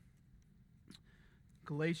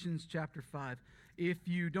Galatians chapter 5. If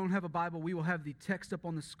you don't have a Bible, we will have the text up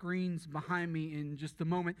on the screens behind me in just a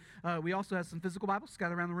moment. We also have some physical Bibles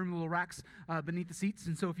scattered around the room, little racks beneath the seats.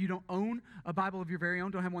 And so if you don't own a Bible of your very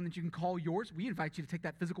own, don't have one that you can call yours, we invite you to take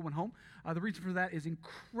that physical one home. The reason for that is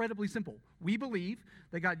incredibly simple. We believe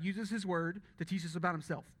that God uses His Word to teach us about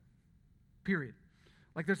Himself. Period.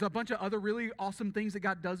 Like there's a bunch of other really awesome things that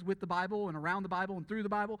God does with the Bible and around the Bible and through the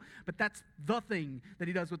Bible, but that's the thing that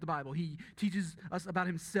He does with the Bible. He teaches us about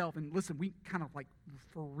Himself. And listen, we kind of like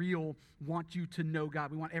for real want you to know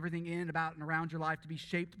God. We want everything in, about, and around your life to be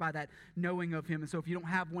shaped by that knowing of Him. And so if you don't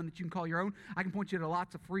have one that you can call your own, I can point you to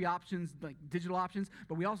lots of free options, like digital options,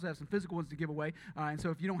 but we also have some physical ones to give away. And so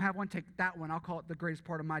if you don't have one, take that one. I'll call it the greatest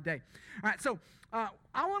part of my day. All right, so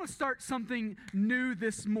I want to start something new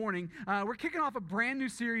this morning. We're kicking off a brand new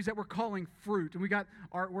series that we're calling Fruit, and we got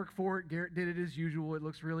artwork for it. Garrett did it as usual. It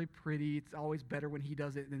looks really pretty. It's always better when he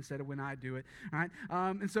does it instead of when I do it. All right,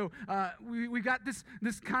 and so we've got this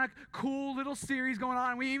kind of cool little series going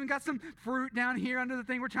on. We even got some fruit down here under the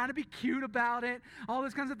thing. We're trying to be cute about it, all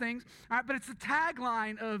those kinds of things. All right, but it's the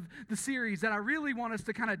tagline of the series that I really want us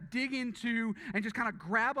to kind of dig into and just kind of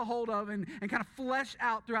grab a hold of and kind of flesh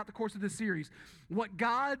out throughout the course of this series. What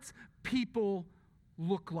God's people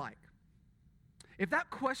look like. If that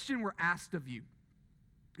question were asked of you,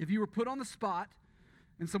 if you were put on the spot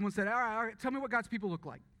and someone said, all right, tell me what God's people look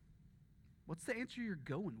like, what's the answer you're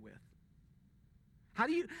going with? How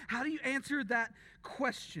do you answer that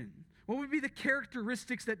question? What would be the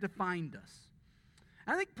characteristics that defined us?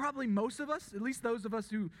 I think probably most of us, at least those of us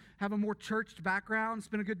who have a more churched background,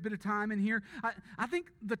 spend a good bit of time in here, I think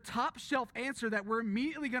the top shelf answer that we're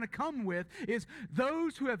immediately going to come with is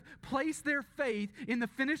those who have placed their faith in the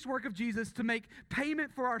finished work of Jesus to make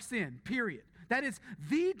payment for our sin, period. That is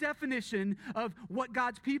the definition of what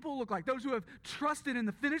God's people look like. Those who have trusted in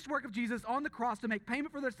the finished work of Jesus on the cross to make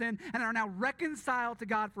payment for their sin and are now reconciled to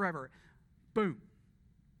God forever. Boom.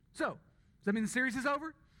 So, does that mean the series is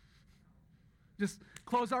over? Just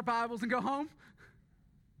close our Bibles and go home?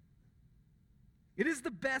 It is the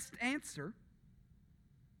best answer.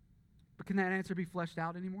 But can that answer be fleshed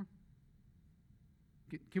out anymore?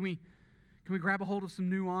 Can we grab a hold of some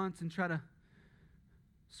nuance and try to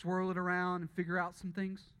swirl it around and figure out some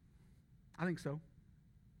things? I think so.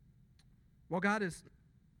 While God is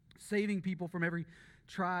saving people from every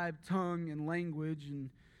tribe, tongue, and language, and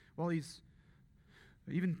while He's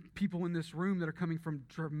even people in this room that are coming from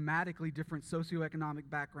dramatically different socioeconomic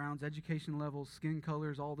backgrounds, education levels, skin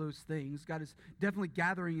colors, all those things, God is definitely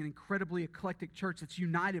gathering an incredibly eclectic church that's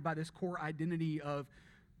united by this core identity of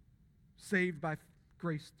saved by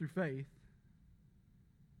grace through faith.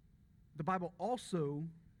 The Bible also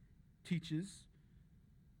teaches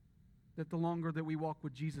that the longer that we walk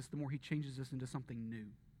with Jesus, the more He changes us into something new.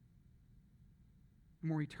 The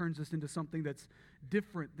more He turns us into something that's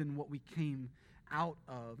different than what we came out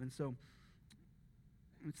of. And so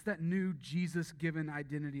it's that new Jesus-given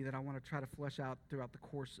identity that I want to try to flesh out throughout the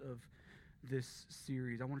course of this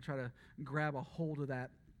series. I want to try to grab a hold of that.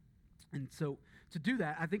 And so to do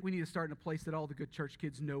that, I think we need to start in a place that all the good church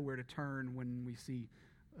kids know where to turn when we see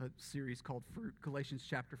a series called Fruit, Galatians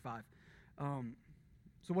chapter 5.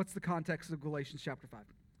 So what's the context of Galatians chapter 5?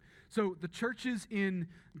 So the churches in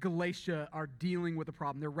Galatia are dealing with a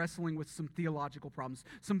problem. They're wrestling with some theological problems.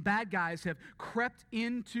 Some bad guys have crept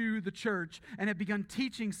into the church and have begun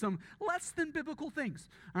teaching some less than biblical things.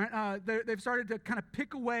 All right? They've started to kind of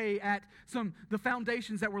pick away at the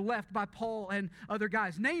foundations that were left by Paul and other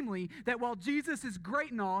guys. Namely, that while Jesus is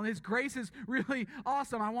great and all, and His grace is really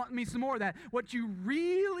awesome, I want me some more of that. What you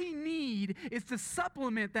really need is to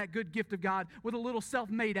supplement that good gift of God with a little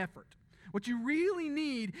self-made effort. What you really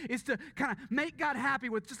need is to kind of make God happy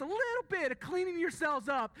with just a little bit of cleaning yourselves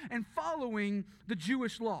up and following the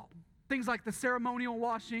Jewish law. Things like the ceremonial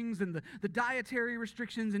washings and the dietary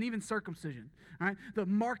restrictions and even circumcision. All right? The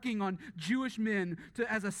marking on Jewish men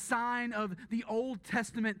as a sign of the Old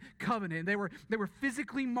Testament covenant. They were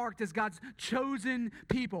physically marked as God's chosen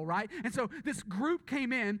people, right? And so this group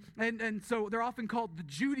came in, and so they're often called the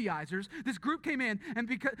Judaizers. This group came in, and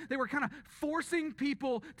because they were kind of forcing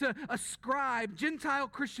people to ascribe, Gentile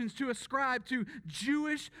Christians to ascribe to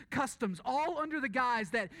Jewish customs, all under the guise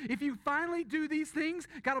that if you finally do these things,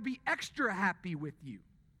 God will be extra happy with you.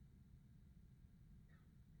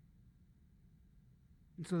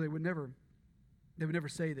 And so they would never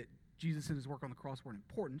say that Jesus and His work on the cross weren't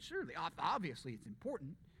important. Surely, obviously it's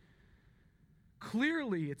important.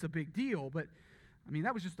 Clearly it's a big deal, but I mean,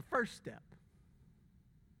 that was just the first step.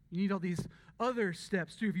 You need all these other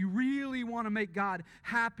steps too. If you really want to make God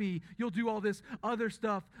happy, you'll do all this other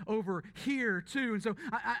stuff over here too. And so,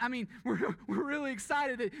 I mean, we're really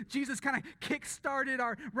excited that Jesus kind of kick-started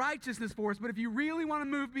our righteousness for us. But if you really want to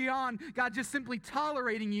move beyond God just simply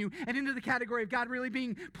tolerating you and into the category of God really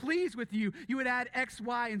being pleased with you, you would add X,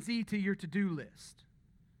 Y, and Z to your to-do list.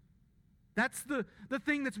 That's the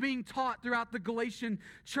thing that's being taught throughout the Galatian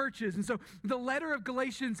churches. And so the letter of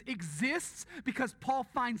Galatians exists because Paul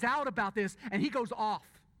finds out about this and he goes off.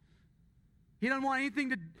 He doesn't want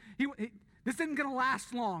anything to... this isn't going to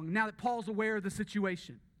last long now that Paul's aware of the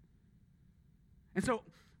situation. And so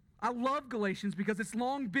I love Galatians because it's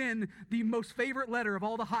long been the most favorite letter of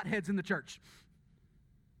all the hotheads in the church.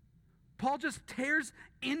 Paul just tears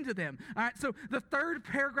into them. All right, so the third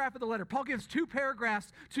paragraph of the letter, Paul gives 2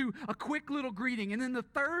 paragraphs to a quick little greeting. And then the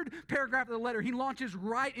third paragraph of the letter, he launches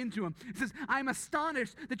right into him. It says, I am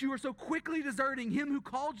astonished that you are so quickly deserting him who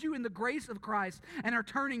called you in the grace of Christ and are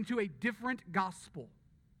turning to a different gospel.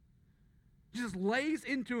 Jesus lays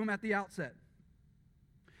into him at the outset.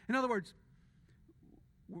 In other words,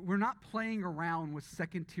 we're not playing around with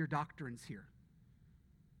second-tier doctrines here.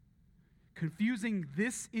 Confusing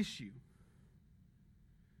this issue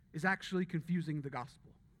is actually confusing the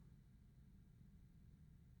gospel.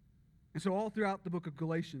 And so all throughout the book of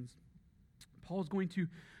Galatians, Paul is going to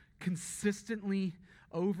consistently,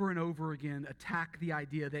 over and over again, attack the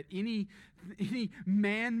idea that any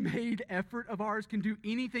man-made effort of ours can do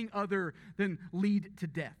anything other than lead to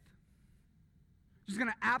death. He's going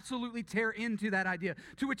to absolutely tear into that idea,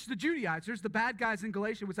 to which the Judaizers, the bad guys in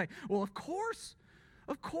Galatia, would say, well, of course,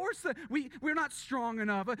 we're not strong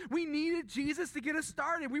enough. We needed Jesus to get us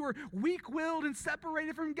started. We were weak-willed and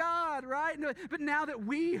separated from God, right? But now that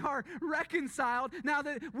we are reconciled, now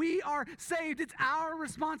that we are saved, it's our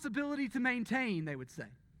responsibility to maintain, they would say.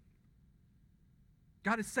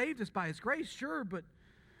 God has saved us by his grace, sure, but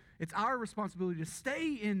it's our responsibility to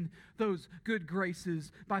stay in those good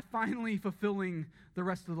graces by finally fulfilling the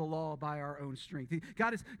rest of the law by our own strength.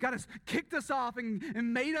 God has kicked us off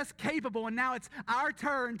and made us capable, and now it's our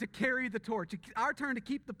turn to carry the torch, our turn to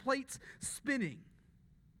keep the plates spinning.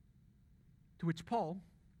 To which Paul,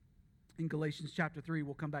 in Galatians chapter 3,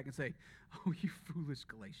 will come back and say, oh, you foolish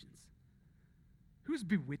Galatians, who's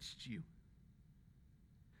bewitched you?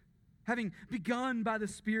 Having begun by the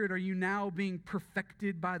Spirit, are you now being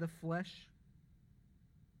perfected by the flesh?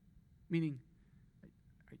 Meaning,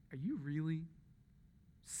 are you really,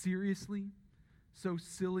 seriously, so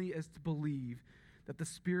silly as to believe that the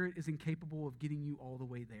Spirit is incapable of getting you all the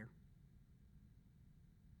way there?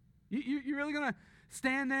 You really going to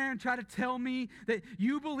stand there and try to tell me that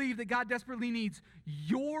you believe that God desperately needs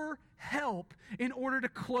your help in order to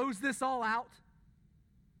close this all out?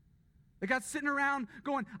 That God's sitting around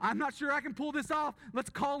going, I'm not sure I can pull this off.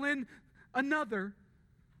 Let's call in another.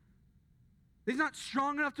 He's not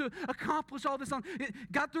strong enough to accomplish all this.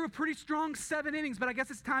 Got through a pretty strong 7 innings, but I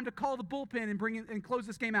guess it's time to call the bullpen and bring in and close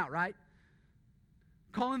this game out, right?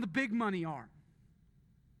 Call in the big money arm.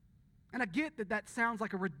 And I get that sounds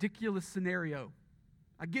like a ridiculous scenario.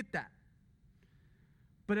 I get that.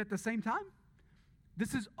 But at the same time,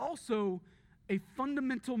 this is also a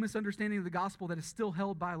fundamental misunderstanding of the gospel that is still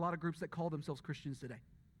held by a lot of groups that call themselves Christians today.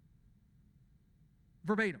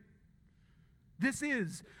 Verbatim. This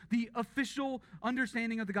is the official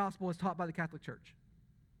understanding of the gospel as taught by the Catholic Church.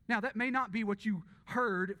 Now, that may not be what you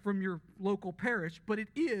heard from your local parish, but it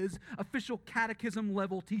is official catechism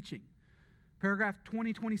level teaching. Paragraph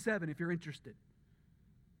 2027, if you're interested.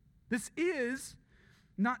 This is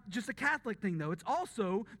not just a Catholic thing, though. It's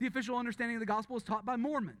also the official understanding of the gospel as taught by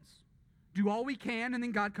Mormons. Do all we can, and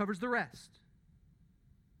then God covers the rest.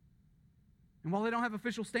 And while they don't have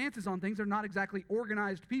official stances on things, they're not exactly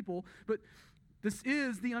organized people, but this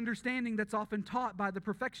is the understanding that's often taught by the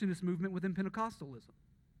perfectionist movement within Pentecostalism.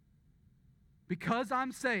 Because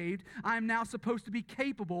I'm saved, I'm now supposed to be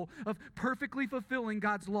capable of perfectly fulfilling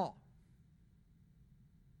God's law.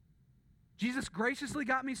 Jesus graciously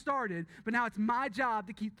got me started, but now it's my job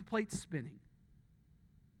to keep the plates spinning.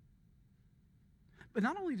 But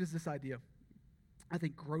not only does this idea, I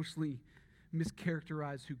think, grossly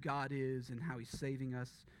mischaracterize who God is and how he's saving us,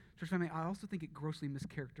 church family, I also think it grossly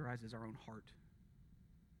mischaracterizes our own heart.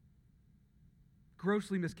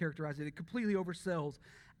 Grossly mischaracterizes it. It completely oversells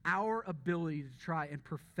our ability to try and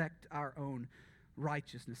perfect our own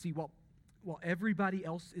righteousness. See, while everybody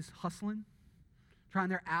else is hustling, trying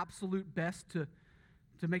their absolute best to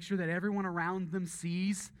make sure that everyone around them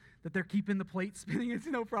sees that they're keeping the plate spinning, it's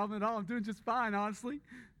no problem at all. I'm doing just fine, honestly.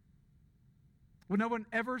 What no one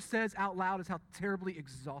ever says out loud is how terribly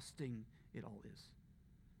exhausting it all is.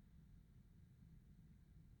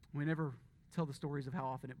 We never tell the stories of how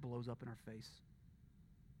often it blows up in our face.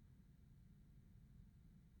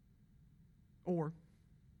 Or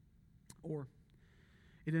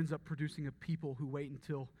it ends up producing a people who wait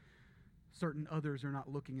until certain others are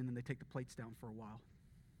not looking and then they take the plates down for a while.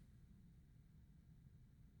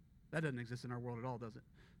 That doesn't exist in our world at all, does it?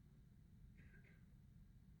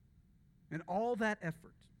 And all that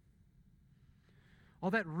effort,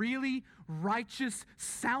 all that really righteous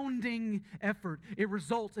sounding effort, it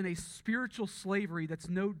results in a spiritual slavery that's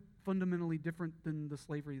no fundamentally different than the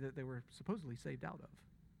slavery that they were supposedly saved out of.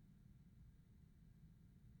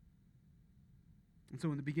 And so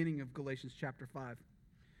in the beginning of Galatians chapter 5,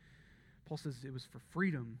 Paul says it was for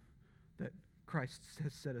freedom that Christ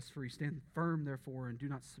has set us free. Stand firm, therefore, and do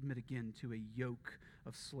not submit again to a yoke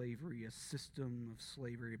of slavery, a system of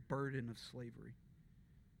slavery, a burden of slavery.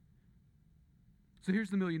 So here's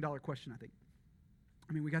the million-dollar question, I think.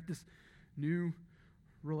 I mean, we got this new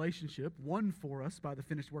relationship won for us by the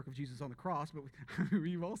finished work of Jesus on the cross, but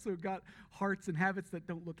we've also got hearts and habits that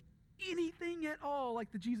don't look anything at all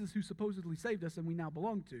like the Jesus who supposedly saved us and we now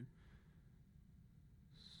belong to.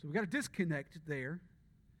 So we got a disconnect there.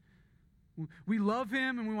 We love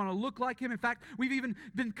him and we want to look like him. In fact, we've even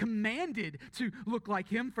been commanded to look like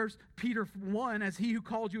him. 1 Peter 1, as he who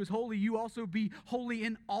called you is holy, you also be holy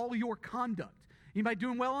in all your conduct. Anybody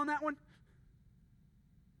doing well on that one?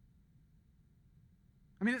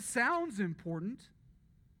 I mean, it sounds important.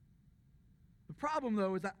 The problem,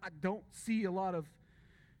 though, is that I don't see a lot of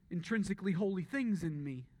intrinsically holy things in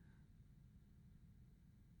me.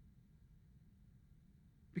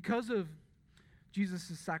 Because of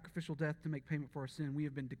Jesus' sacrificial death to make payment for our sin, we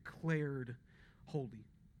have been declared holy.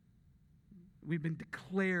 We've been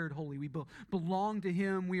declared holy. We belong to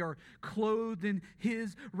him. We are clothed in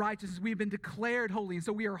his righteousness. We have been declared holy. And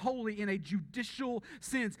so we are holy in a judicial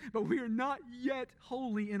sense, but we are not yet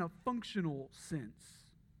holy in a functional sense.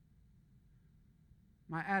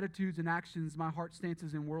 My attitudes and actions, my heart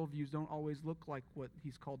stances and worldviews don't always look like what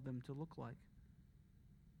he's called them to look like.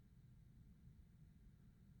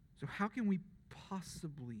 So how can we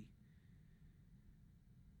possibly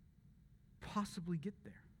get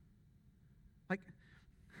there? Like,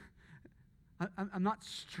 I'm not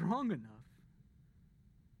strong enough.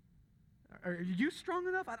 Are you strong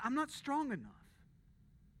enough? I'm not strong enough.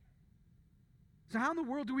 So how in the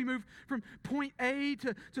world do we move from point A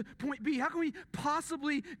to point B? How can we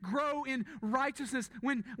possibly grow in righteousness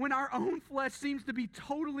when our own flesh seems to be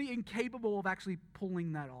totally incapable of actually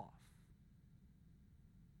pulling that off?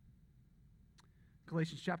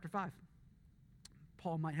 Galatians chapter 5.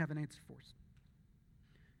 Paul might have an answer for us.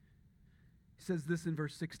 He says this in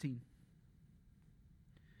verse 16.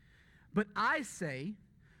 But I say,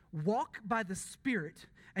 walk by the Spirit,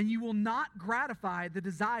 and you will not gratify the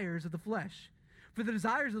desires of the flesh. For the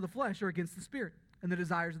desires of the flesh are against the Spirit, and the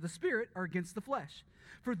desires of the Spirit are against the flesh.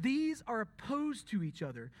 For these are opposed to each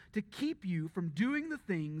other to keep you from doing the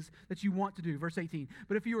things that you want to do. Verse 18.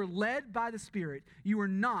 But if you are led by the Spirit, you are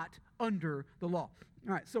not under the law.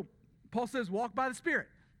 All right, so Paul says, walk by the Spirit.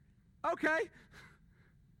 Okay.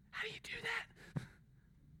 How do you do that?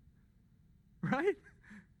 Right?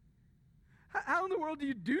 How in the world do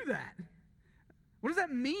you do that? What does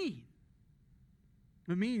that mean?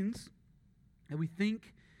 It means that we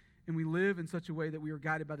think and we live in such a way that we are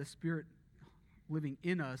guided by the Spirit living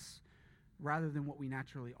in us rather than what we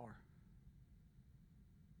naturally are.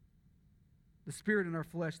 The Spirit and our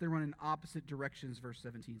flesh, they run in opposite directions, verse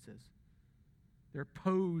 17 says. They're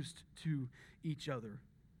opposed to each other.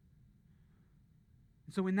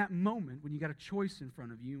 And so in that moment, when you got a choice in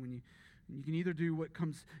front of you, when you can either do what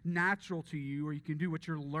comes natural to you, or you can do what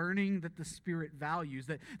you're learning that the Spirit values,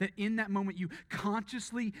 that in that moment you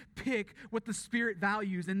consciously pick what the Spirit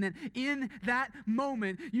values, and then in that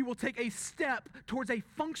moment you will take a step towards a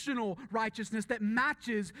functional righteousness that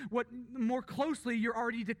matches what more closely your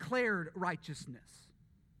already declared righteousness.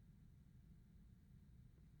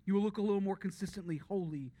 You will look a little more consistently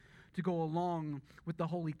holy to go along with the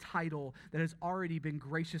holy title that has already been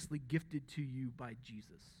graciously gifted to you by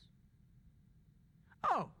Jesus.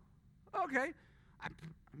 Oh, okay. I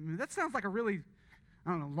mean, that sounds like a really,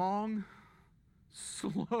 long,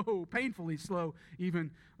 slow, painfully slow even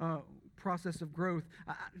process of growth.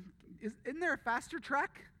 Isn't there a faster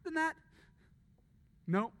track than that?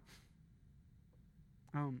 No.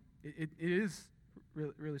 It is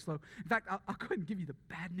really, really slow. In fact, I'll go ahead and give you the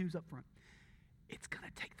bad news up front. It's going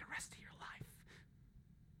to take the rest of your life.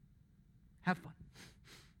 Have fun.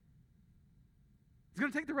 It's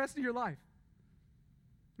going to take the rest of your life.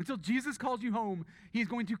 Until Jesus calls you home, he's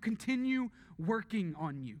going to continue working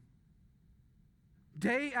on you.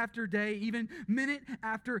 Day after day, even minute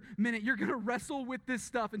after minute, you're going to wrestle with this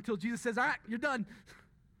stuff until Jesus says, all right, you're done.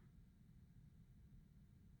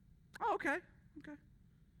 Oh, okay. But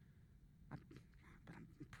I'm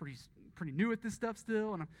pretty new at this stuff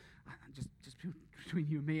still, and I'm just between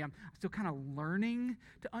you and me, I'm still kind of learning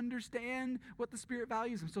to understand what the Spirit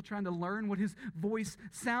values. I'm still trying to learn what His voice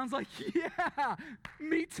sounds like. Yeah,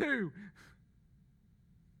 me too.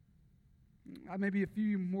 I may be a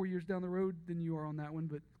few more years down the road than you are on that one,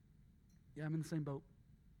 but yeah, I'm in the same boat.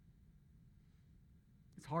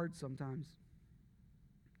 It's hard sometimes.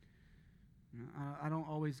 I don't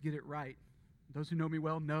always get it right. Those who know me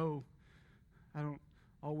well know I don't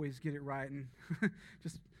always get it right. And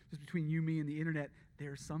just between you, me, and the internet,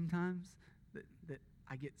 there are sometimes that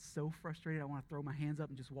I get so frustrated I want to throw my hands up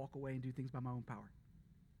and just walk away and do things by my own power.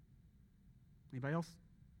 Anybody else?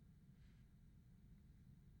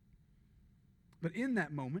 But in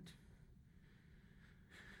that moment,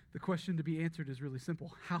 the question to be answered is really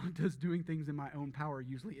simple. How does doing things in my own power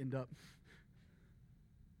usually end up?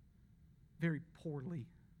 Very poorly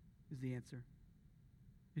is the answer.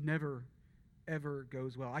 It never, ever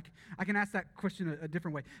goes well. I can ask that question a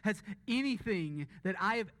different way. Has anything that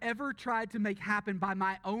I have ever tried to make happen by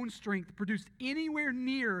my own strength produced anywhere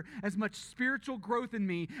near as much spiritual growth in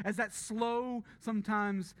me as that slow,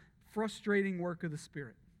 sometimes frustrating work of the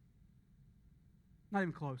Spirit? Not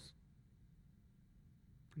even close.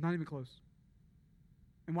 Not even close.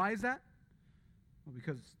 And why is that? Well,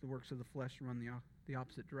 because the works of the flesh run the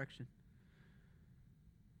opposite direction.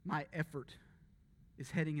 My effort is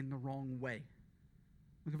heading in the wrong way.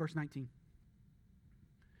 Look at verse 19.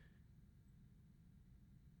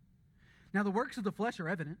 Now the works of the flesh are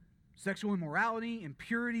evident: sexual immorality,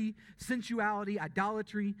 impurity, sensuality,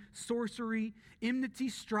 idolatry, sorcery, enmity,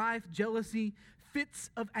 strife, jealousy, fits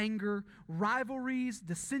of anger, rivalries,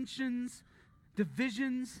 dissensions,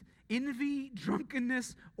 divisions, envy,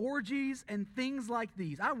 drunkenness, orgies, and things like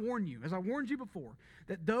these. I warn you, as I warned you before,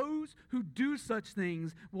 that those who do such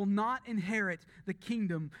things will not inherit the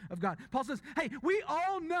kingdom of God. Paul says, hey, we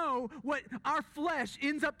all know what our flesh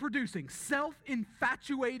ends up producing: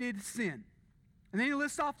 self-infatuated sin. And then he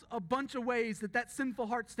lists off a bunch of ways that sinful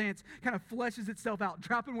heart stance kind of fleshes itself out,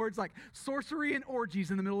 dropping words like sorcery and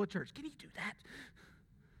orgies in the middle of church. Can he do that?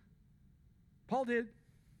 Paul did.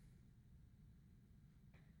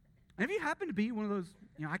 And if you happen to be one of those,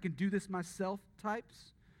 I can do this myself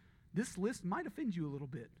types, this list might offend you a little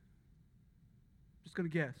bit. Just going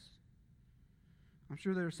to guess. I'm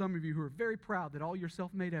sure there are some of you who are very proud that all your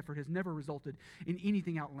self-made effort has never resulted in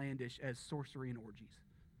anything outlandish as sorcery and orgies.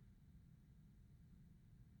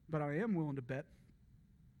 But I am willing to bet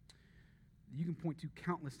you can point to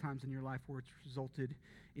countless times in your life where it's resulted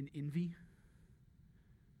in envy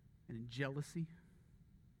and in jealousy,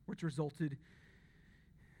 where it's resulted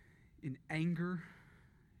in anger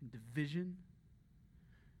and division.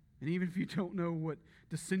 And even if you don't know what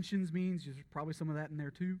dissensions means, there's probably some of that in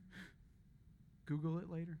there too. Google it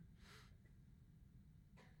later.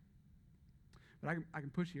 But I can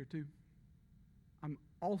push here too. I'm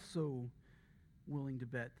also willing to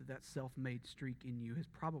bet that self-made streak in you has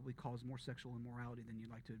probably caused more sexual immorality than you'd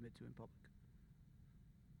like to admit to in public.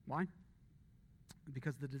 Why?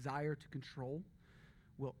 Because the desire to control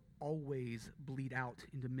will always bleed out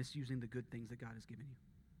into misusing the good things that God has given you.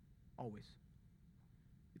 Always.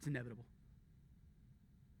 It's inevitable.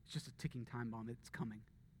 It's just a ticking time bomb. It's coming.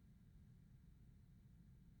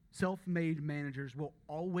 Self-made managers will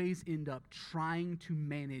always end up trying to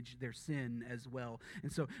manage their sin as well.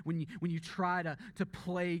 And so when you try to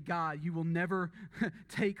play God, you will never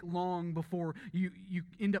take long before you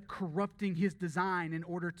end up corrupting His design in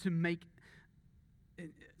order to make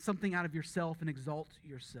something out of yourself and exalt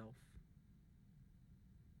yourself.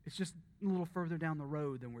 It's just a little further down the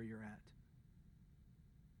road than where you're at.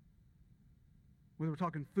 Whether we're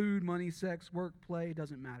talking food, money, sex, work, play, it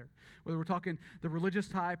doesn't matter. Whether we're talking the religious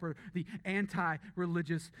type or the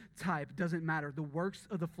anti-religious type, it doesn't matter. The works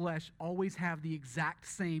of the flesh always have the exact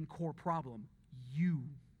same core problem: you.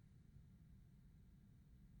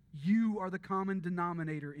 You are the common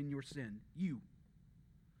denominator in your sin. You.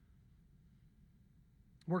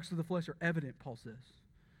 Works of the flesh are evident, Paul says.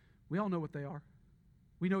 We all know what they are.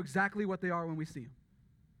 We know exactly what they are when we see them.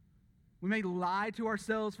 We may lie to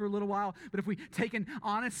ourselves for a little while, but if we take an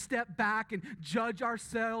honest step back and judge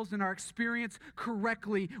ourselves and our experience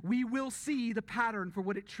correctly, we will see the pattern for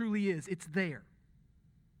what it truly is. It's there.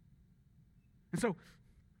 And so,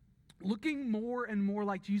 looking more and more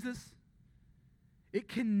like Jesus, it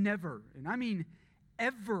can never, and I mean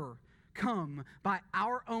ever, come by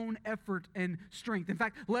our own effort and strength. In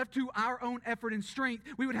fact, left to our own effort and strength,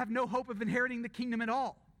 we would have no hope of inheriting the kingdom at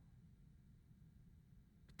all.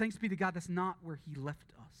 Thanks be to God, that's not where he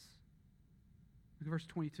left us. Look at verse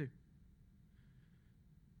 22.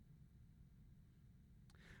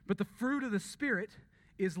 But the fruit of the Spirit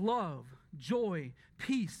is love, joy,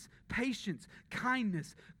 peace, patience,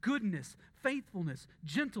 kindness, goodness, faithfulness,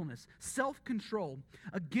 gentleness, self-control.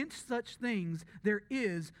 Against such things there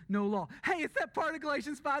is no law. Hey, it's that part of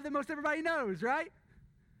Galatians 5 that most everybody knows, right?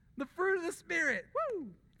 The fruit of the Spirit. Woo!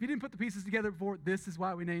 If you didn't put the pieces together before, this is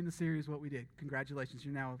why we named the series what we did. Congratulations,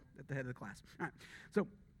 you're now at the head of the class. All right, so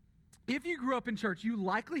if you grew up in church, you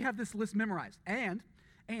likely have this list memorized. And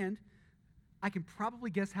I can probably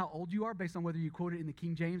guess how old you are based on whether you quote it in the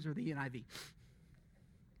King James or the NIV.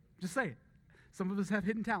 Just say it. Some of us have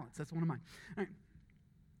hidden talents. That's one of mine. All right.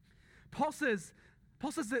 Paul says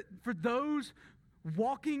that for those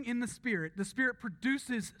walking in the Spirit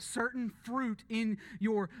produces certain fruit in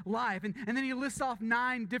your life. And then he lists off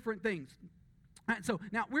 9 different things. All right, so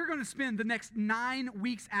now we're going to spend the next 9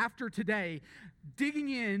 weeks after today digging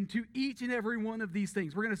into each and every one of these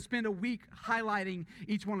things. We're going to spend a week highlighting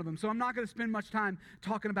each one of them. So I'm not going to spend much time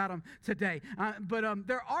talking about them today. But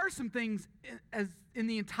there are some things as in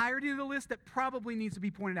the entirety of the list that probably needs to be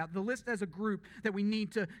pointed out. The list as a group that we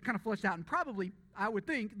need to kind of flesh out. And probably, I would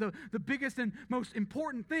think, the biggest and most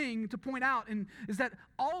important thing to point out is that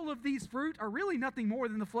all of these fruit are really nothing more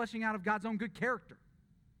than the fleshing out of God's own good character.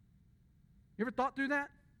 You ever thought through that?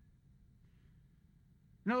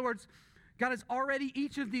 In other words, God has already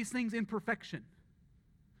each of these things in perfection.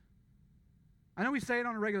 I know we say it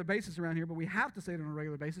on a regular basis around here, but we have to say it on a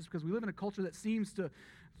regular basis because we live in a culture that seems to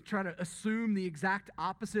try to assume the exact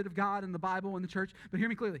opposite of God in the Bible and the church. But hear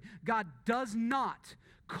me clearly. God does not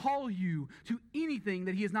call you to anything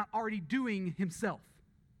that he is not already doing himself.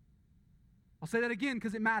 I'll say that again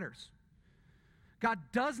because it matters. God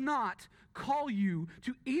does not call you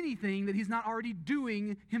to anything that he's not already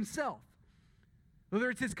doing himself. Whether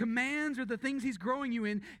it's his commands or the things he's growing you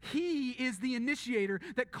in, he is the initiator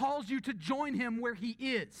that calls you to join him where he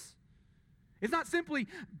is. It's not simply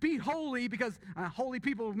be holy because holy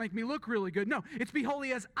people make me look really good. No, it's be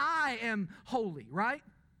holy as I am holy, right?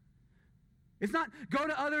 It's not go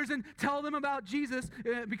to others and tell them about Jesus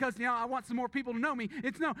because I want some more people to know me.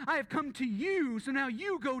 It's no, I have come to you, so now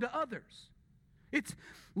you go to others. It's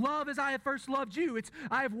love as I have first loved you. It's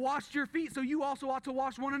I have washed your feet, so you also ought to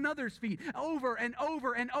wash one another's feet over and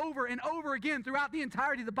over and over and over again throughout the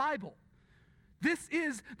entirety of the Bible. This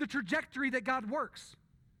is the trajectory that God works.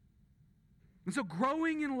 And so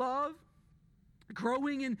growing in love,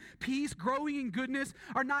 growing in peace, growing in goodness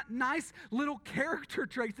are not nice little character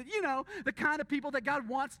traits that, the kind of people that God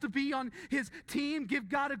wants to be on his team, give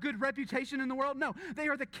God a good reputation in the world. No, they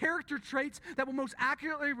are the character traits that will most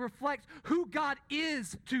accurately reflect who God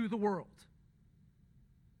is to the world.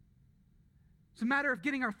 It's a matter of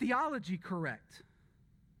getting our theology correct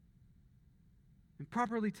and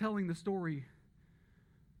properly telling the story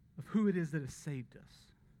of who it is that has saved us.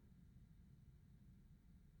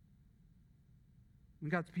 When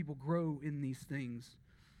God's people grow in these things,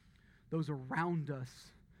 those around us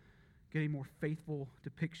get a more faithful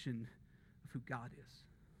depiction of who God is.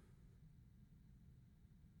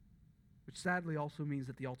 Which sadly also means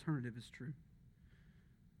that the alternative is true.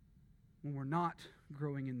 When we're not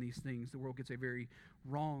growing in these things, the world gets a very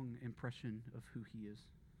wrong impression of who he is.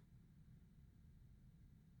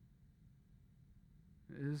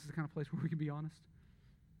 This is the kind of place where we can be honest.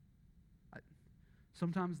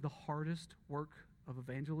 Sometimes the hardest work of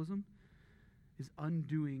evangelism is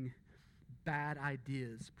undoing bad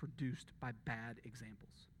ideas produced by bad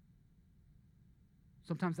examples.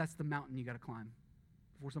 Sometimes that's the mountain you got to climb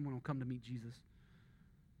before someone will come to meet Jesus.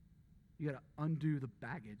 You got to undo the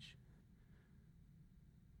baggage.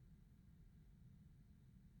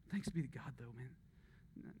 Thanks be to God, though,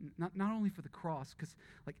 man. Not only for the cross, because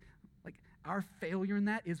like our failure in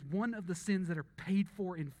that is one of the sins that are paid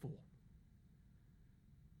for in full.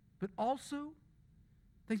 But also,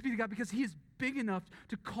 thanks be to God, because he is big enough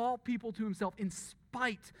to call people to himself in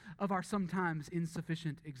spite of our sometimes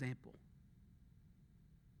insufficient example.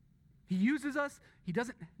 He uses us. He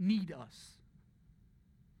doesn't need us.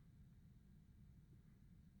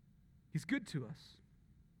 He's good to us.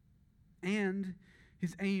 And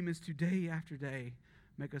his aim is to day after day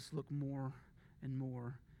make us look more and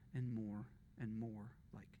more and more and more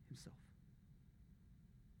like himself.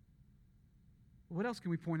 What else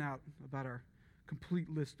can we point out about our complete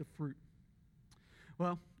list of fruit?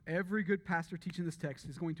 Well, every good pastor teaching this text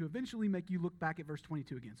is going to eventually make you look back at verse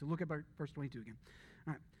 22 again. So look at verse 22 again.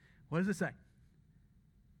 All right. What does it say?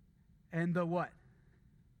 and the what?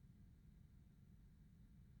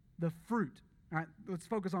 The fruit. All right, let's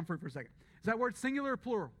focus on fruit for a second. Is that word singular or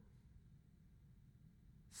plural?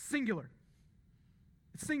 Singular.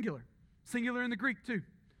 It's singular. Singular in the Greek too.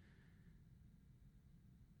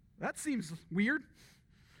 That seems weird.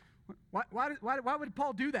 Why would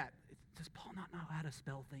Paul do that? Does Paul not know how to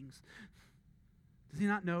spell things? Does he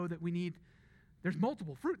not know that there's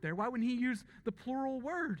multiple fruit there? Why wouldn't he use the plural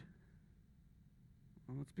word?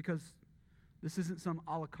 Well, it's because this isn't some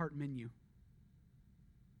a la carte menu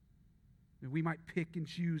that we might pick and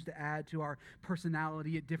choose to add to our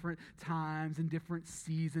personality at different times and different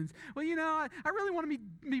seasons. Well, I really want to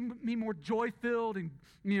be more joy-filled and,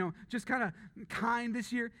 just kind of kind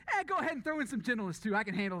this year. Go ahead and throw in some gentleness too. I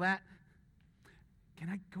can handle that. Can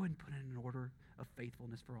I go ahead and put in an order of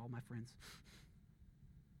faithfulness for all my friends?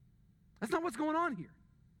 That's not what's going on here.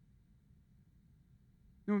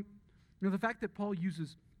 The fact that Paul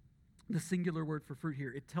uses the singular word for fruit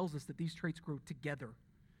here, it tells us that these traits grow together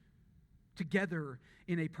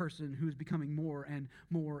in a person who is becoming more and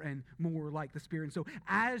more and more like the Spirit. And so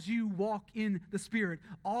as you walk in the Spirit,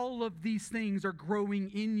 all of these things are growing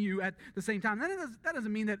in you at the same time. That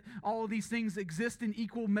doesn't mean that all of these things exist in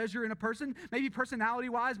equal measure in a person. Maybe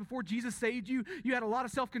personality-wise, before Jesus saved you, you had a lot of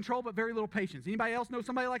self-control but very little patience. Anybody else know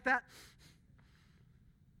somebody like that?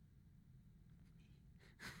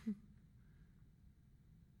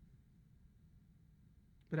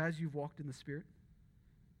 But as you've walked in the Spirit,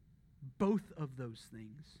 both of those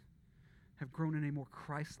things have grown in a more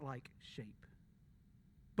Christ-like shape.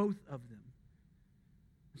 Both of them.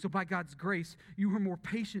 So by God's grace, you are more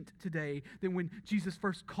patient today than when Jesus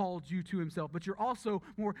first called you to himself. But you're also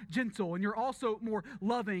more gentle, and you're also more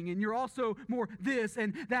loving, and you're also more this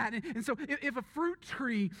and that. And so if a fruit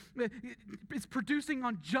tree is producing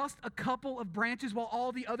on just a couple of branches while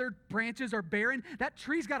all the other branches are barren, that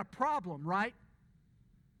tree's got a problem, right?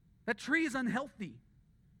 That tree is unhealthy.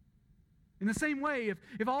 In the same way,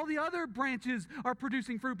 if all the other branches are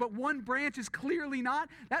producing fruit, but one branch is clearly not,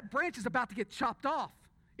 that branch is about to get chopped off.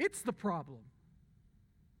 It's the problem.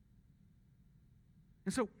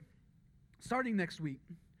 And so, starting next week,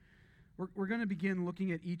 we're going to begin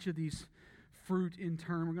looking at each of these fruit in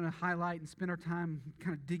turn. We're going to highlight and spend our time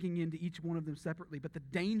kind of digging into each one of them separately. But the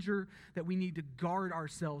danger that we need to guard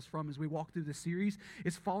ourselves from as we walk through this series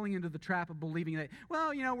is falling into the trap of believing that,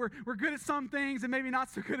 we're good at some things and maybe not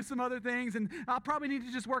so good at some other things, and I'll probably need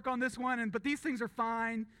to just work on this one, but these things are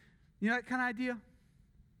fine. That kind of idea?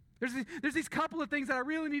 There's these couple of things that I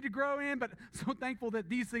really need to grow in, but I'm so thankful that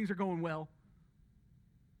these things are going well.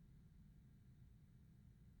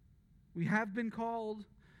 We have been called,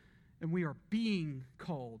 and we are being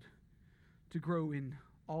called to grow in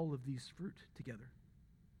all of these fruit together.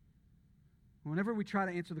 Whenever we try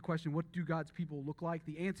to answer the question, what do God's people look like?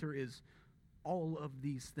 The answer is all of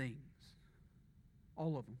these things.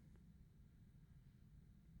 All of them.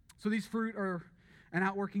 So these fruit are an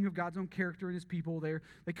outworking of God's own character in his people.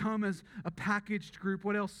 They come as a packaged group.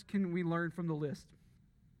 What else can we learn from the list?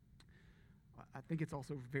 I think it's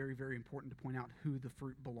also very, very important to point out who the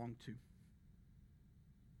fruit belong to.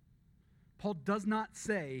 Paul does not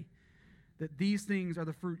say that these things are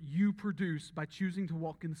the fruit you produce by choosing to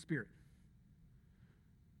walk in the Spirit.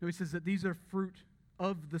 No, he says that these are fruit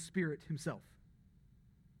of the Spirit himself.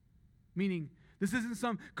 Meaning, this isn't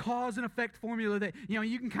some cause and effect formula that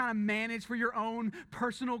you can kind of manage for your own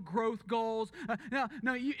personal growth goals.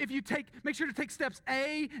 Make sure to take steps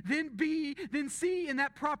A, then B, then C in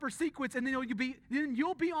that proper sequence, and then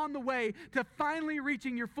you'll be on the way to finally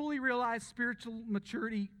reaching your fully realized spiritual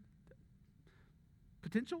maturity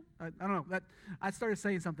potential. I don't know. I started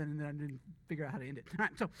saying something and then I didn't figure out how to end it. All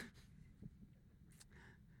right, so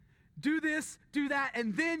do this, do that,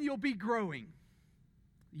 and then you'll be growing.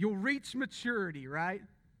 You'll reach maturity, right?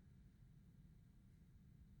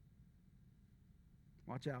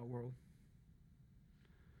 Watch out, world.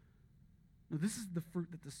 Now, this is the fruit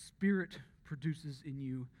that the Spirit produces in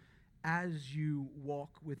you as you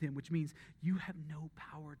walk with him, which means you have no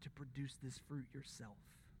power to produce this fruit yourself.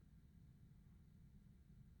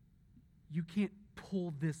 You can't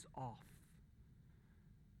pull this off.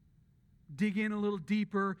 Dig in a little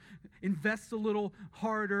deeper, invest a little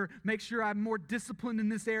harder, make sure I'm more disciplined in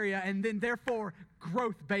this area, and then therefore,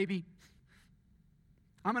 growth, baby.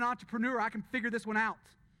 I'm an entrepreneur. I can figure this one out.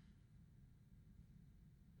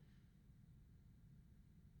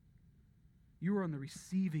 You are on the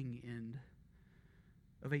receiving end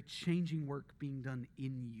of a changing work being done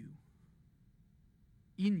in you.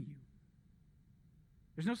 In you.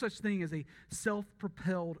 There's no such thing as a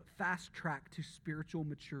self-propelled fast track to spiritual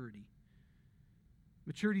maturity.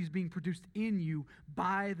 Maturity is being produced in you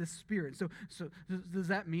by the Spirit. So does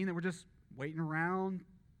that mean that we're just waiting around,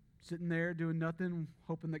 sitting there doing nothing,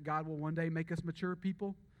 hoping that God will one day make us mature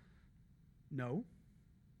people? No.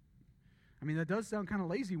 I mean, that does sound kind of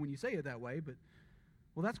lazy when you say it that way, but,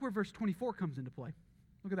 well, that's where verse 24 comes into play.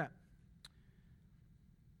 Look at that.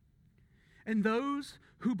 And those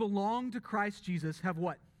who belong to Christ Jesus have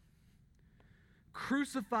what?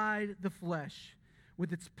 Crucified the flesh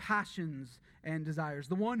with its passions and desires.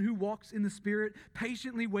 The one who walks in the Spirit,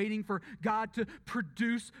 patiently waiting for God to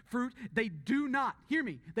produce fruit, they do not, hear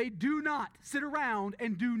me, they do not sit around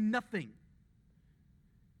and do nothing.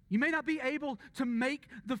 You may not be able to make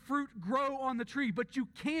the fruit grow on the tree, but you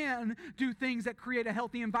can do things that create a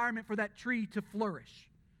healthy environment for that tree to flourish.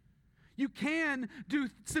 You can do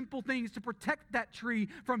simple things to protect that tree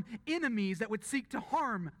from enemies that would seek to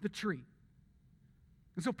harm the tree.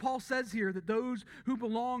 And so Paul says here that those who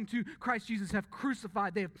belong to Christ Jesus have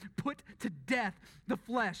crucified, they have put to death the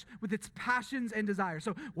flesh with its passions and desires.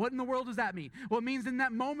 So what in the world does that mean? Well, it means in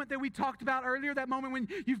that moment that we talked about earlier, that moment when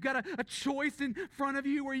you've got a choice in front of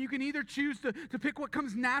you where you can either choose to pick what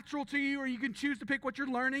comes natural to you or you can choose to pick what you're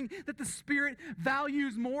learning that the Spirit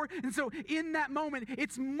values more. And so in that moment,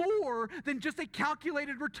 it's more than just a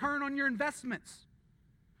calculated return on your investments.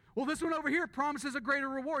 Well, this one over here promises a greater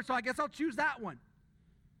reward, so I guess I'll choose that one.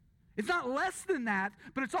 It's not less than that,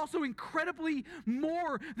 but it's also incredibly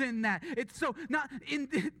more than that. It's so not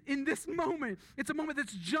in this moment. It's a moment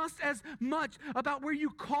that's just as much about where you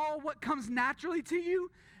call what comes naturally to you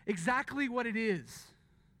exactly what it is.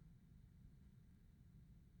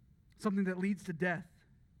 Something that leads to death.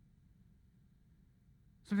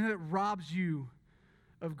 Something that robs you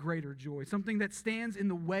of greater joy. Something that stands in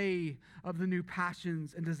the way of the new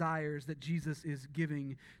passions and desires that Jesus is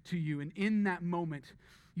giving to you. And in that moment,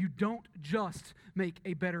 you don't just make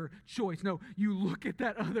a better choice. No, you look at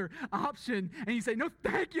that other option and you say, no,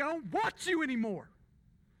 thank you, I don't want you anymore.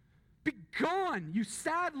 Be gone, you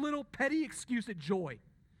sad little petty excuse at joy.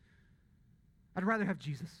 I'd rather have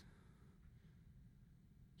Jesus.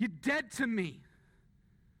 You're dead to me.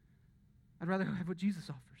 I'd rather have what Jesus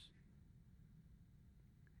offers.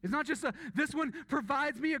 It's not just this one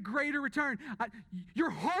provides me a greater return. You're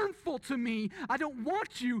harmful to me. I don't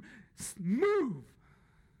want you. Move.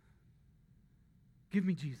 Give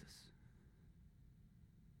me Jesus.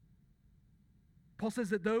 Paul says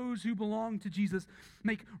that those who belong to Jesus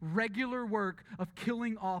make regular work of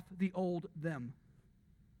killing off the old them.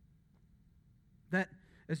 That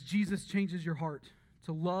as Jesus changes your heart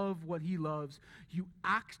to love what he loves, you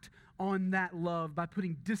act on that love by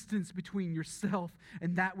putting distance between yourself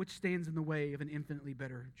and that which stands in the way of an infinitely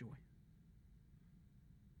better joy.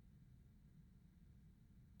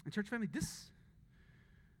 And church family, this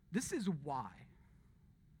is why.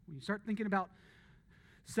 When you start thinking about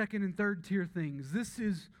second and third tier things, this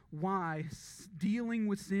is why dealing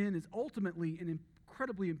with sin is ultimately an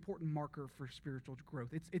incredibly important marker for spiritual growth.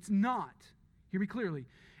 It's not, hear me clearly,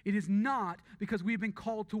 it is not because we've been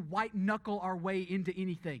called to white knuckle our way into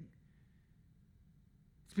anything.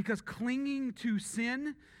 It's because clinging to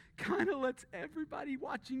sin kind of lets everybody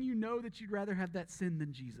watching you know that you'd rather have that sin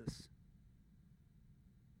than Jesus.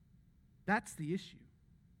 That's the issue.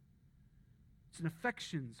 It's an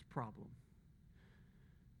affections problem.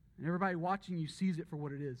 And everybody watching you sees it for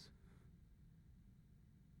what it is.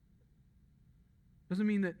 Doesn't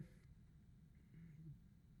mean that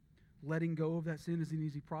letting go of that sin is an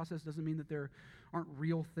easy process. Doesn't mean that there aren't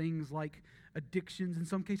real things like addictions. In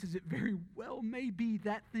some cases, it very well may be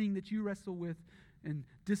that thing that you wrestle with and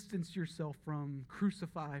distance yourself from,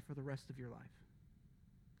 crucify for the rest of your life.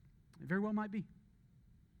 It very well might be.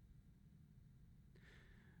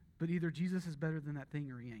 But either Jesus is better than that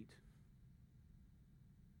thing or he ain't.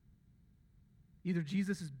 Either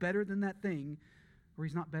Jesus is better than that thing or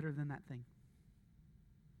he's not better than that thing.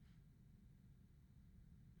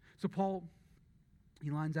 So Paul,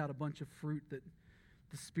 he lines out a bunch of fruit that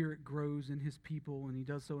the Spirit grows in his people, and he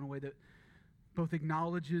does so in a way that both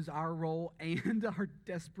acknowledges our role and our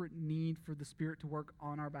desperate need for the Spirit to work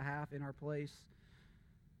on our behalf in our place.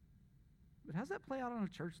 But how does that play out on a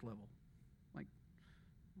church level? Like,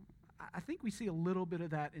 I think we see a little bit of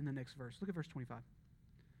that in the next verse. Look at verse 25.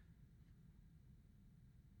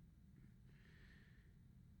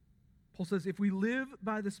 Paul says, if we live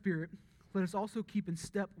by the Spirit, let us also keep in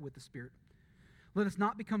step with the Spirit. Let us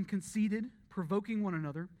not become conceited, provoking one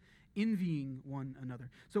another, envying one another.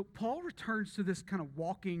 So Paul returns to this kind of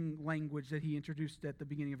walking language that he introduced at the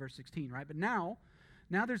beginning of verse 16, right? But now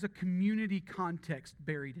there's a community context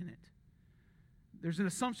buried in it. there's an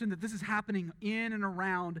assumption that this is happening in and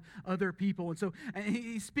around other people. And so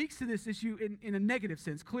he speaks to this issue in a negative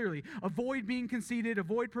sense, clearly. Avoid being conceited,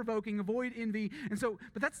 avoid provoking, avoid envy. And so,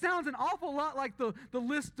 but that sounds an awful lot like the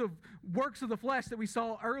list of works of the flesh that we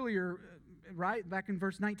saw earlier, right? Back in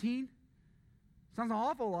verse 19. Sounds an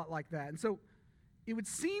awful lot like that. And so it would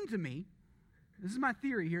seem to me, this is my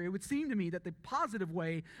theory here, it would seem to me that the positive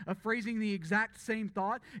way of phrasing the exact same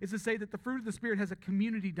thought is to say that the fruit of the Spirit has a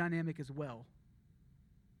community dynamic as well.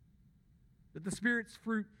 That the Spirit's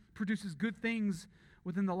fruit produces good things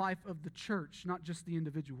within the life of the church, not just the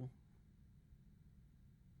individual.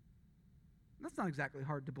 That's not exactly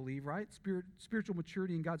hard to believe, right? Spiritual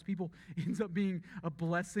maturity in God's people ends up being a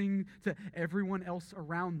blessing to everyone else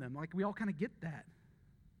around them. Like, we all kind of get that.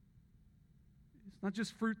 It's not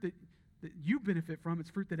just fruit that you benefit from,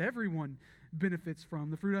 it's fruit that everyone benefits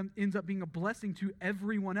from. The fruit ends up being a blessing to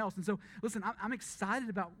everyone else. And so, listen, I'm excited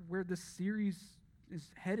about where this series is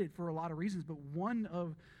headed for a lot of reasons, but one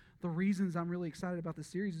of the reasons I'm really excited about this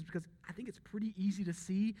series is because I think it's pretty easy to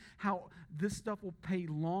see how this stuff will pay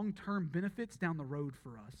long-term benefits down the road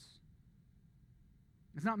for us.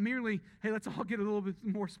 It's not merely, hey, let's all get a little bit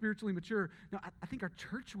more spiritually mature. No, I think our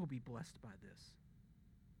church will be blessed by this.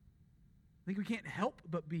 I think we can't help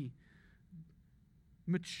but be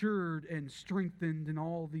matured and strengthened and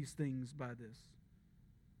all these things by this.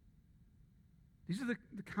 These are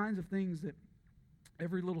the kinds of things that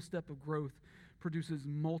every little step of growth produces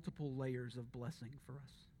multiple layers of blessing for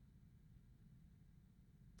us.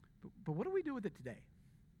 But what do we do with it today,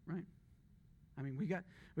 right? I mean, we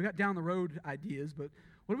got down the road ideas, but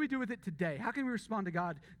what do we do with it today? How can we respond to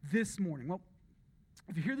God this morning? Well,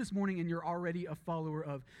 if you're here this morning and you're already a follower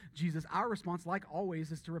of Jesus, our response, like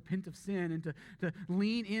always, is to repent of sin and to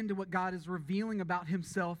lean into what God is revealing about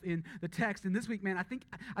himself in the text. And this week, man, I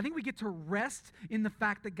think we get to rest in the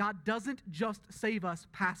fact that God doesn't just save us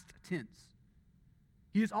past tense.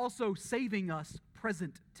 He is also saving us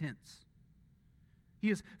present tense. He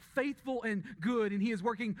is faithful and good, and he is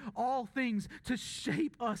working all things to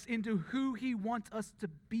shape us into who he wants us to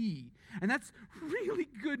be. And that's really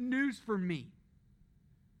good news for me,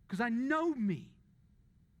 because I know me.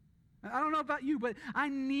 I don't know about you, but I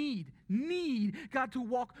need God to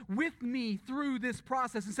walk with me through this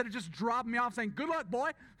process instead of just dropping me off saying, good luck,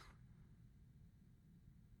 boy.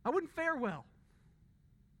 I wouldn't fare well.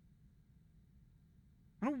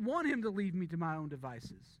 I don't want him to leave me to my own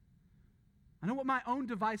devices. I know what my own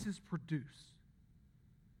devices produce.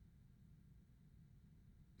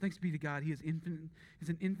 Thanks be to God, he has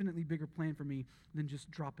an infinitely bigger plan for me than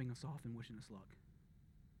just dropping us off and wishing us luck.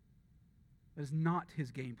 That is not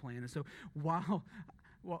his game plan. And so while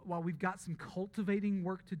we've got some cultivating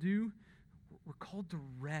work to do, we're called to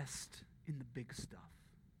rest in the big stuff.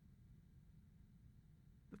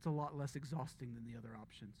 That's a lot less exhausting than the other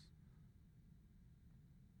options.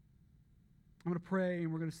 I'm going to pray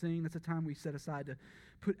and we're going to sing. That's a time we set aside to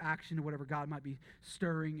put action to whatever God might be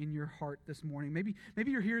stirring in your heart this morning. Maybe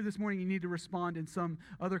you're here this morning and you need to respond in some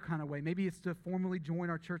other kind of way. Maybe it's to formally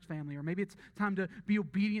join our church family, or maybe it's time to be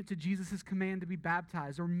obedient to Jesus' command to be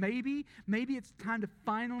baptized, or maybe it's time to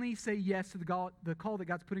finally say yes to the call that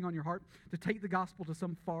God's putting on your heart to take the gospel to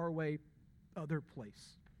some faraway other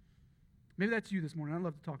place. Maybe that's you this morning. I'd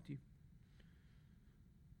love to talk to you.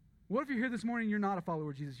 What if you're here this morning and you're not a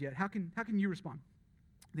follower of Jesus yet? How can you respond?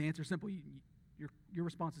 The answer is simple. Your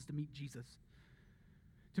response is to meet Jesus.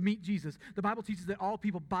 To meet Jesus. The Bible teaches that all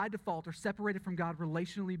people by default are separated from God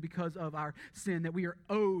relationally because of our sin, that we are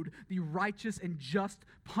owed the righteous and just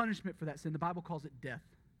punishment for that sin. The Bible calls it death.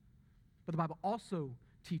 But the Bible also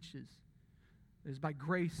teaches that it is by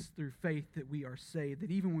grace through faith that we are saved, that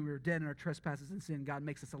even when we were dead in our trespasses and sin, God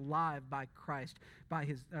makes us alive by Christ,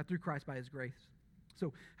 through Christ by his grace.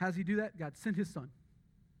 So how does he do that? God sent his son.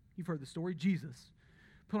 You've heard the story. Jesus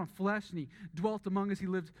put on flesh and he dwelt among us. He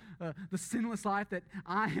lived the sinless life that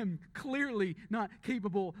I am clearly not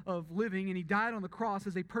capable of living. And he died on the cross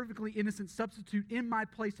as a perfectly innocent substitute in my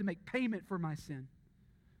place to make payment for my sin.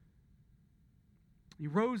 He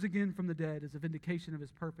rose again from the dead as a vindication of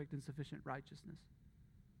his perfect and sufficient righteousness.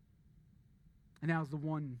 And now is the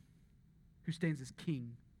one who stands as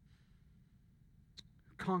king,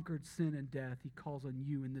 conquered sin and death. He calls on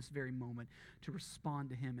you in this very moment to respond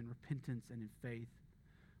to him in repentance and in faith.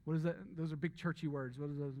 What is that? Those are big churchy words.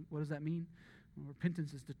 What does that mean? Well,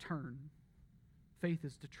 repentance is to turn. Faith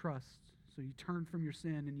is to trust. So you turn from your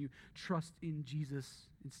sin and you trust in Jesus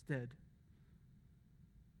instead.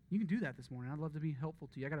 You can do that this morning. I'd love to be helpful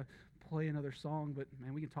to you. I got to play another song, but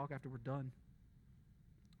man, we can talk after we're done.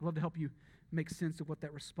 I'd love to help you make sense of what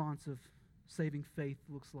that response of saving faith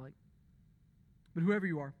looks like. But whoever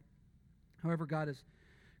you are, However God is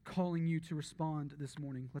calling you to respond this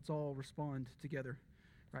morning, let's all respond together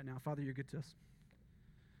right now. Father, you're good to us.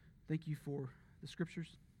 Thank you for the Scriptures.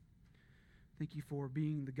 Thank you for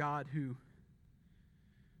being the God who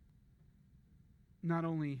not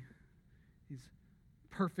only is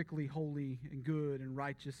perfectly holy and good and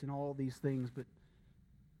righteous and all these things, but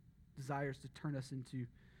desires to turn us into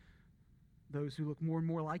those who look more and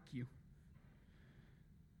more like you.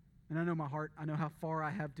 And I know my heart. I know how far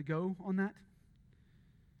I have to go on that.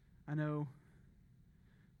 I know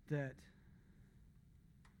that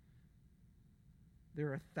there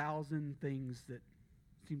are 1,000 things that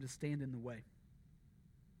seem to stand in the way.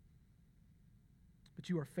 But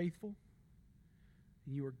you are faithful,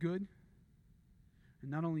 and you are good. And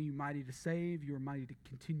not only are you mighty to save, you are mighty to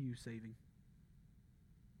continue saving.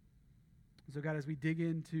 So God, as we dig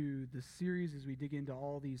into this series, as we dig into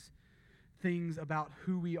all these things about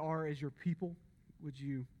who we are as your people, would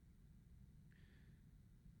you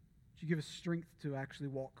give us strength to actually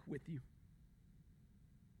walk with you?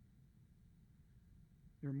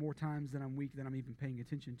 There are more times that I'm weak than I'm even paying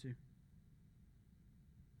attention to.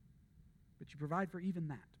 But you provide for even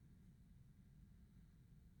that.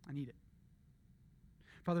 I need it.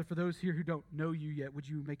 Father, for those here who don't know you yet, would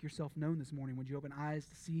you make yourself known this morning? Would you open eyes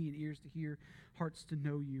to see and ears to hear, hearts to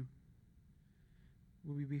know you?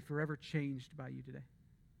 Will we be forever changed by you today?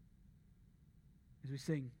 As we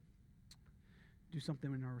sing, do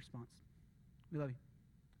something in our response. We love you.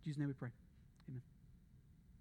 In Jesus' name we pray. Amen.